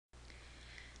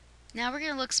Now we're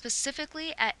going to look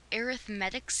specifically at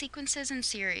arithmetic sequences and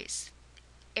series.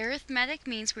 Arithmetic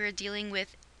means we are dealing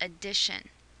with addition.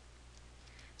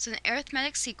 So in an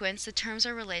arithmetic sequence, the terms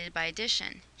are related by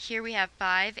addition. Here we have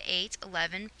 5, 8,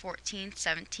 11, 14,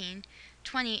 17,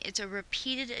 20. It's a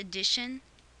repeated addition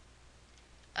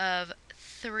of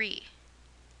 3.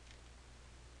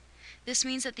 This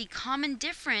means that the common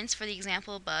difference for the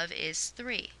example above is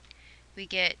 3. We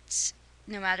get,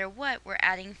 no matter what, we're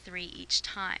adding 3 each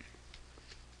time.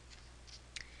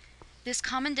 This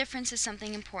common difference is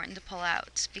something important to pull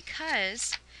out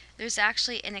because there's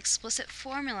actually an explicit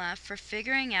formula for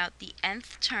figuring out the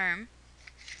nth term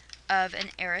of an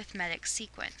arithmetic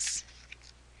sequence.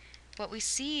 What we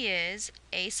see is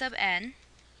a sub n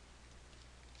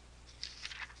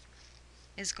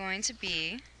is going to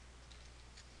be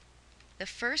the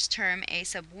first term, a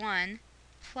sub 1,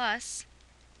 plus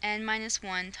n minus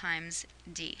 1 times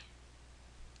d.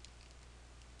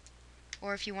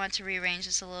 Or if you want to rearrange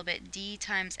this a little bit, d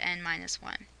times n minus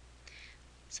 1.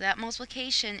 So that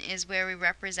multiplication is where we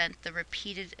represent the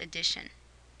repeated addition.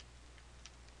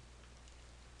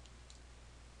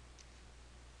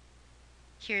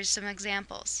 Here's some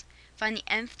examples. Find the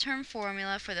nth term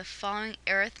formula for the following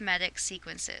arithmetic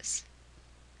sequences.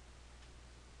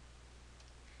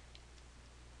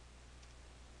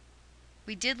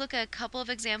 We did look at a couple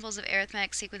of examples of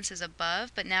arithmetic sequences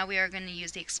above, but now we are going to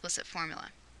use the explicit formula.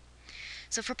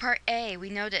 So for part A, we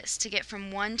notice to get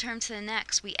from one term to the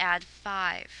next, we add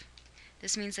 5.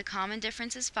 This means the common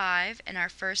difference is 5, and our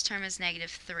first term is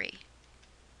negative 3.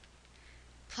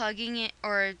 Plugging it,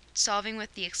 or solving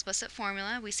with the explicit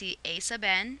formula, we see a sub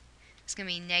n is going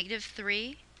to be negative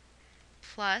 3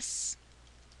 plus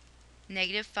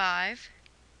negative 5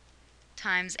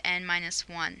 times n minus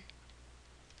 1.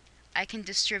 I can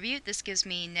distribute. This gives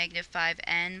me negative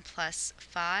 5n plus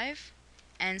 5,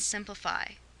 and simplify.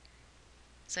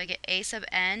 So I get a sub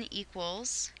n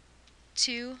equals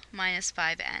 2 minus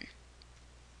 5n.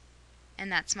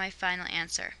 And that's my final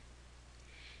answer.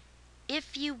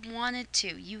 If you wanted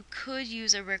to, you could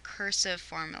use a recursive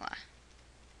formula.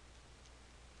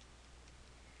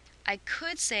 I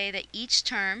could say that each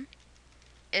term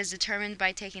is determined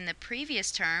by taking the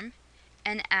previous term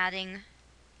and adding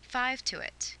 5 to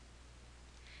it.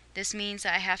 This means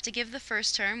that I have to give the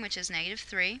first term, which is negative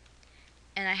 3,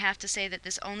 and I have to say that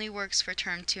this only works for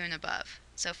term 2 and above,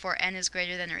 so for n is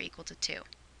greater than or equal to 2.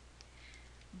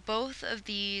 Both of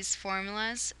these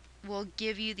formulas will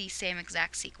give you the same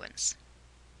exact sequence.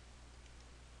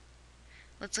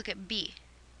 Let's look at B.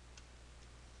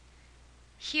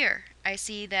 Here, I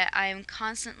see that I am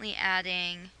constantly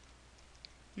adding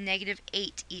negative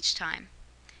 8 each time,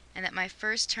 and that my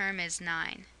first term is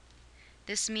 9.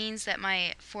 This means that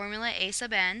my formula a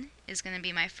sub n is going to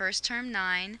be my first term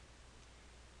 9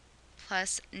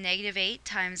 plus negative 8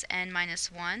 times n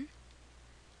minus 1.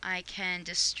 I can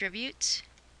distribute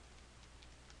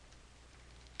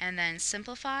and then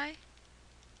simplify,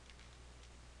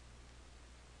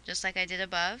 just like I did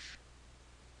above.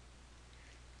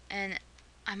 And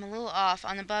I'm a little off.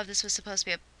 On above, this was supposed to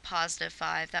be a positive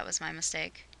 5. That was my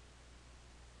mistake.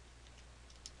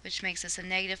 Which makes this a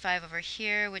negative 5 over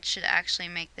here, which should actually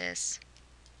make this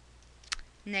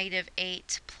negative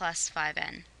 8 plus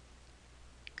 5n.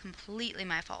 Completely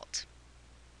my fault.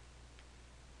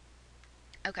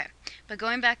 Okay, but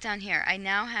going back down here, I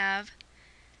now have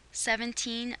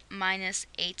 17 minus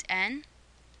 8n,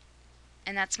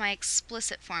 and that's my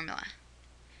explicit formula.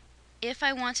 If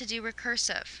I want to do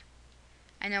recursive,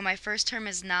 I know my first term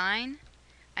is 9.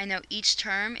 I know each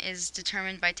term is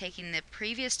determined by taking the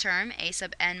previous term, a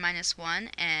sub n minus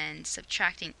 1, and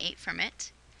subtracting 8 from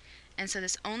it. And so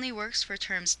this only works for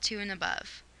terms 2 and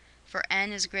above, for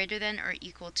n is greater than or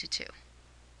equal to 2.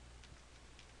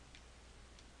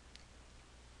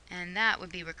 And that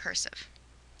would be recursive.